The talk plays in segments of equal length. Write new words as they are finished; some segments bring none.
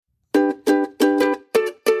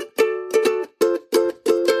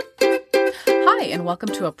Hi, and welcome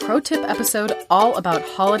to a pro tip episode all about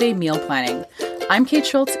holiday meal planning. I'm Kate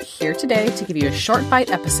Schultz, here today to give you a short bite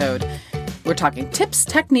episode. We're talking tips,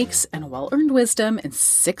 techniques, and well-earned wisdom in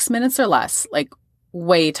 6 minutes or less, like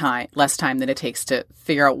less time than it takes to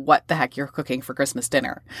figure out what the heck you're cooking for Christmas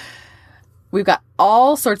dinner. We've got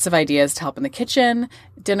all sorts of ideas to help in the kitchen,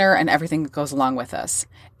 dinner, and everything that goes along with us.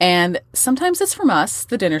 And sometimes it's from us,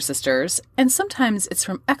 the Dinner Sisters, and sometimes it's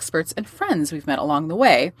from experts and friends we've met along the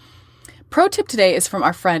way. Pro tip today is from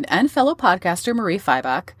our friend and fellow podcaster, Marie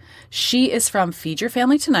Feibach. She is from Feed Your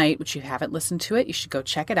Family Tonight, which you haven't listened to it. You should go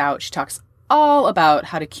check it out. She talks all about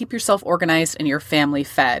how to keep yourself organized and your family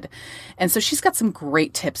fed. And so she's got some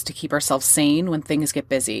great tips to keep ourselves sane when things get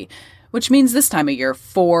busy, which means this time of year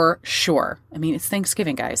for sure. I mean, it's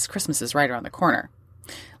Thanksgiving, guys. Christmas is right around the corner.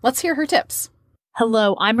 Let's hear her tips.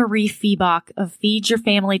 Hello, I'm Marie Feibach of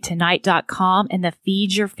FeedYourFamilyTonight.com and the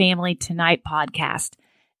Feed Your Family Tonight podcast.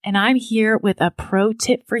 And I'm here with a pro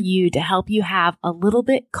tip for you to help you have a little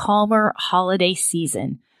bit calmer holiday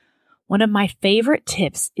season. One of my favorite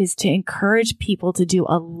tips is to encourage people to do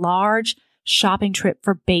a large shopping trip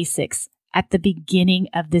for basics at the beginning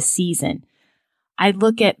of the season. I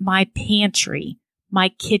look at my pantry, my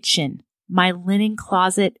kitchen, my linen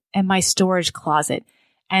closet, and my storage closet,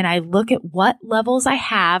 and I look at what levels I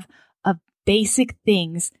have of basic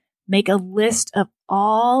things, make a list of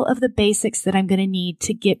all of the basics that I'm going to need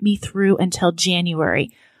to get me through until January.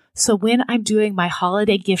 So when I'm doing my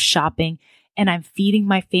holiday gift shopping and I'm feeding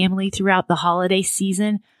my family throughout the holiday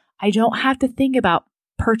season, I don't have to think about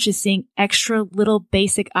purchasing extra little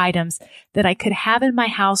basic items that I could have in my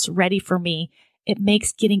house ready for me. It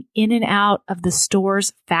makes getting in and out of the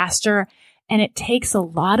stores faster, and it takes a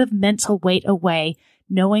lot of mental weight away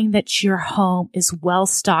knowing that your home is well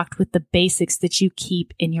stocked with the basics that you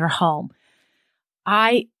keep in your home.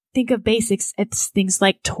 I think of basics as things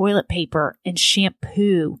like toilet paper and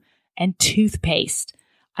shampoo and toothpaste.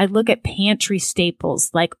 I look at pantry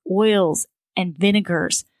staples like oils and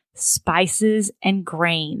vinegars, spices and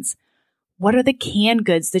grains. What are the canned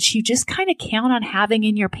goods that you just kind of count on having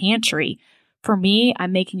in your pantry? For me,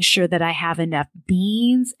 I'm making sure that I have enough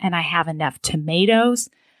beans and I have enough tomatoes.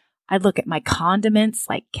 I look at my condiments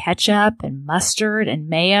like ketchup and mustard and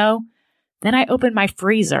mayo. Then I open my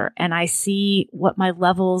freezer and I see what my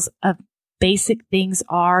levels of basic things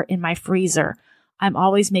are in my freezer. I'm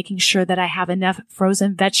always making sure that I have enough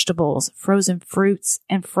frozen vegetables, frozen fruits,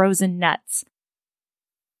 and frozen nuts.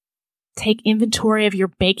 Take inventory of your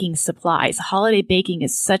baking supplies. Holiday baking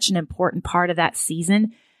is such an important part of that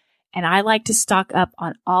season. And I like to stock up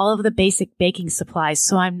on all of the basic baking supplies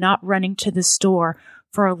so I'm not running to the store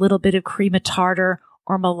for a little bit of cream of tartar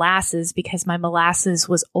or molasses because my molasses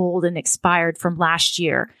was old and expired from last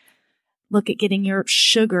year. Look at getting your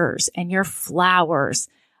sugars and your flours.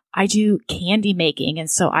 I do candy making, and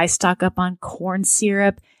so I stock up on corn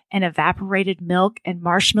syrup and evaporated milk and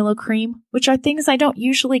marshmallow cream, which are things I don't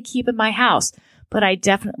usually keep in my house, but I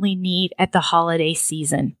definitely need at the holiday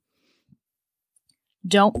season.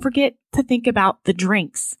 Don't forget to think about the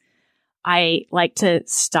drinks. I like to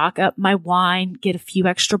stock up my wine, get a few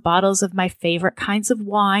extra bottles of my favorite kinds of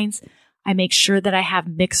wines. I make sure that I have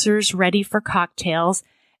mixers ready for cocktails,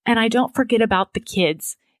 and I don't forget about the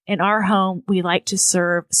kids. In our home, we like to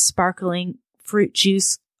serve sparkling fruit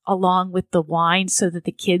juice along with the wine so that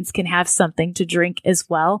the kids can have something to drink as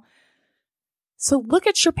well. So look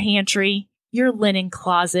at your pantry, your linen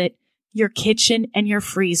closet, your kitchen, and your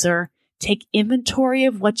freezer. Take inventory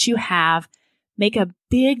of what you have. Make a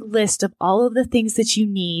big list of all of the things that you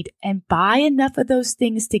need and buy enough of those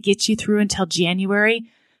things to get you through until January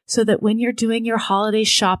so that when you're doing your holiday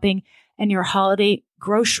shopping and your holiday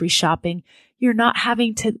grocery shopping, you're not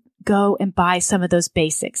having to go and buy some of those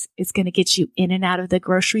basics. It's going to get you in and out of the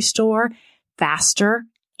grocery store faster,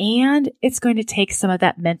 and it's going to take some of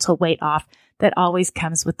that mental weight off that always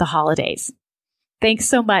comes with the holidays. Thanks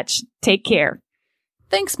so much. Take care.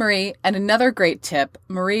 Thanks, Marie. And another great tip,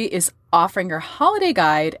 Marie is offering her holiday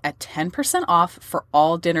guide at 10% off for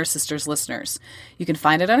all Dinner Sisters listeners. You can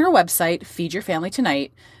find it on her website, Feed Your Family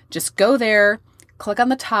Tonight. Just go there, click on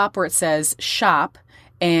the top where it says shop,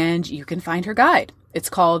 and you can find her guide. It's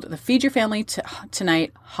called the Feed Your Family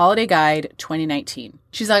Tonight Holiday Guide 2019.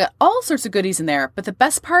 She's got all sorts of goodies in there, but the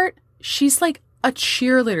best part, she's like a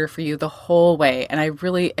cheerleader for you the whole way. And I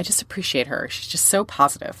just appreciate her. She's just so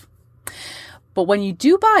positive. But when you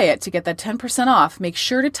do buy it to get that 10% off, make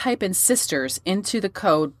sure to type in sisters into the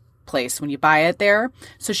code place when you buy it there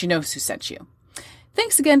so she knows who sent you.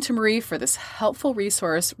 Thanks again to Marie for this helpful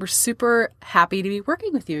resource. We're super happy to be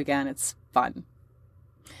working with you again. It's fun.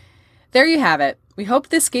 There you have it. We hope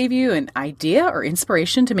this gave you an idea or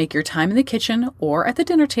inspiration to make your time in the kitchen or at the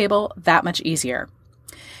dinner table that much easier.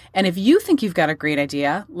 And if you think you've got a great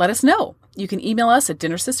idea, let us know. You can email us at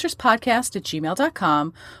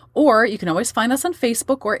dinnersisterspodcast@gmail.com, or you can always find us on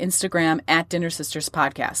Facebook or Instagram at Dinner Sisters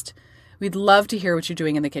Podcast. We'd love to hear what you're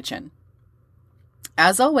doing in the kitchen.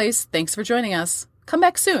 As always, thanks for joining us. Come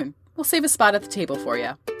back soon. We'll save a spot at the table for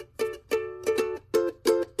you.